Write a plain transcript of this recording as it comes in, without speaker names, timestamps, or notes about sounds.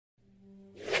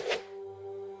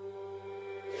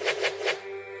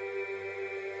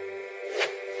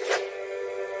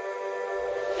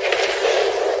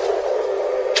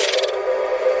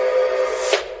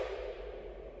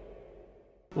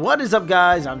What is up,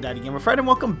 guys? I'm DaddyGamerFred and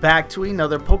welcome back to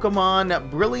another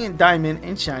Pokemon Brilliant Diamond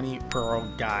and Shiny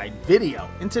Pearl guide video.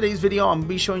 In today's video, I'm going to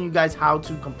be showing you guys how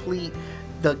to complete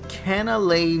the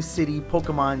Canalave City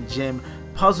Pokemon Gym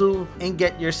puzzle and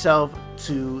get yourself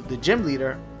to the gym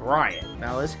leader, Ryan.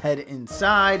 Now let's head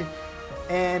inside,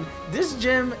 and this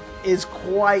gym is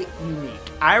quite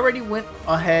unique. I already went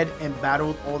ahead and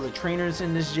battled all the trainers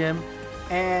in this gym,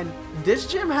 and this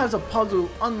gym has a puzzle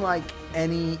unlike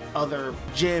any other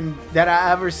gym that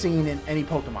I've ever seen in any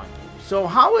Pokemon game. So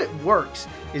how it works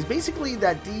is basically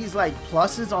that these like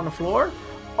pluses on the floor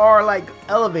are like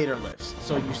elevator lifts.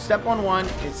 So you step on one,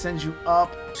 it sends you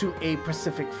up to a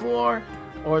specific floor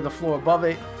or the floor above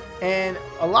it, and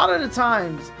a lot of the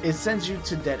times it sends you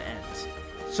to dead ends.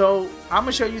 So I'm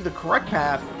gonna show you the correct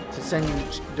path to send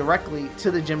you directly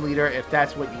to the gym leader. If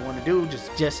that's what you want to do,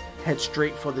 just head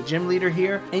straight for the gym leader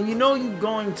here. And you know you're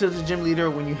going to the gym leader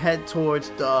when you head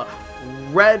towards the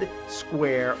red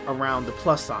square around the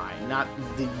plus sign, not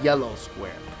the yellow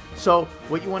square. So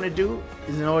what you want to do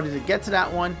is, in order to get to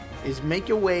that one, is make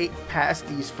your way past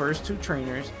these first two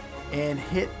trainers and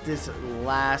hit this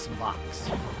last box.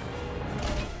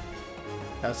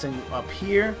 That'll send you up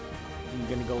here.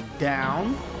 You're gonna go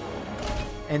down,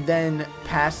 and then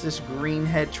past this green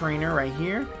head trainer right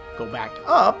here, go back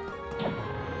up,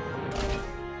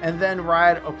 and then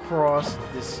ride across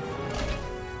this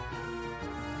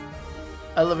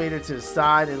elevator to the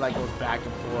side. It like goes back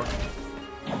and forth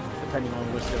depending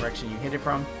on which direction you hit it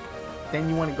from. Then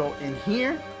you want to go in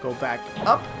here, go back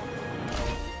up,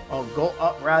 or go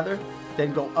up rather,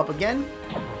 then go up again.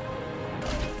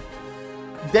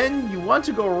 Then you want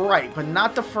to go right, but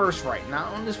not the first right, not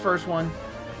on this first one.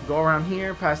 Go around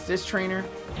here, past this trainer,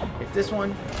 hit this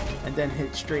one, and then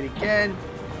hit straight again,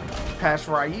 past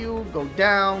Ryu, go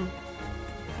down,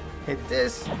 hit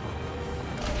this,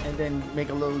 and then make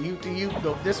a little U-to-U,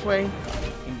 go this way,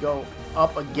 and go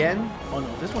up again. Oh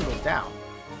no, this one goes down.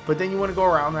 But then you want to go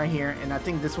around right here, and I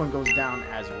think this one goes down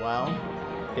as well.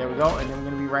 There we go, and then we're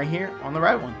going to be right here on the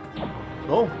red one.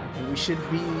 Go, and we should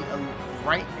be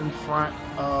right in front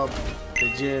of the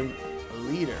gym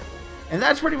leader. And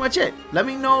that's pretty much it. Let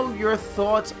me know your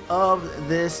thoughts of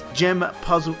this gym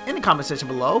puzzle in the comment section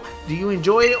below. Do you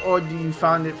enjoy it, or do you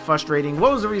find it frustrating?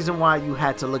 What was the reason why you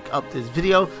had to look up this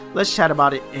video? Let's chat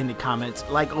about it in the comments.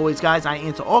 Like always, guys, I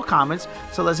answer all comments,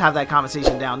 so let's have that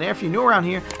conversation down there. If you're new around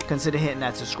here, consider hitting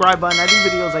that subscribe button. I do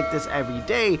videos like this every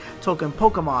day, talking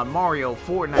Pokemon, Mario,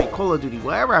 Fortnite, Call of Duty,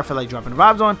 wherever I feel like dropping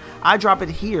vibes on, I drop it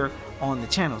here on the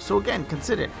channel. So again,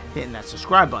 consider hitting that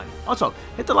subscribe button. Also,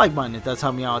 hit the like button. It does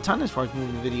help me out a ton as far as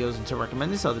moving the videos and to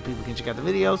recommend this so other people can check out the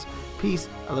videos. Peace.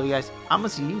 I love you guys. I'm gonna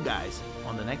see you guys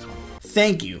on the next one.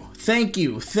 Thank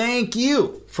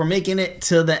you for making it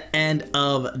to the end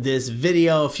of this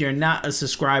video. If you're not a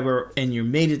subscriber and you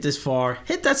made it this far,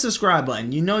 hit that subscribe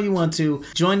button. You know you want to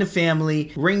join the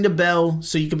family, ring the bell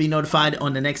so you can be notified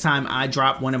on the next time I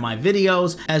drop one of my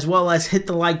videos, as well as hit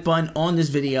the like button on this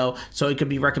video so it could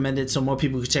be recommended so more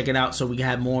people can check it out, so we can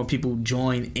have more people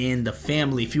join in the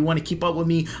family. If you want to keep up with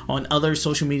me on other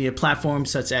social media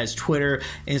platforms such as Twitter,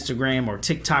 Instagram, or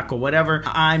TikTok or whatever,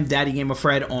 I'm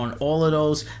DaddyGamerFred on all of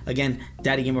those. Again,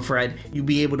 DaddyGamerFred. You'll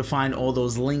be able to find all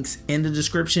those links in the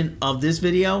description of this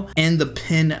video and the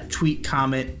pinned tweet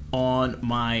comment on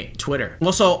my Twitter.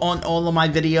 Also, on all of my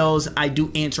videos, I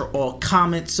do answer all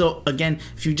comments. So again,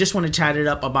 if you just want to chat it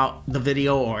up about the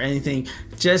video or anything,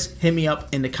 just hit me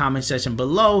up in the comment section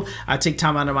below. I take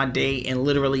time out of my day and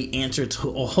literally answer to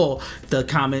all the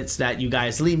comments that you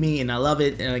guys leave me, and I love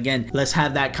it. And again, let's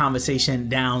have that conversation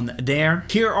down there.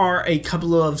 Here are a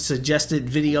couple of suggested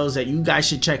videos that you guys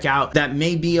should check out that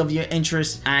may be of your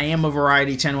interest. I am a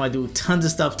variety channel. I do tons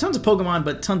of stuff, tons of Pokemon,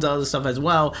 but tons of other stuff as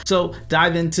well. So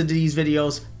dive into these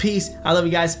videos. Peace. I love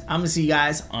you guys. I'm gonna see you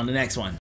guys on the next one.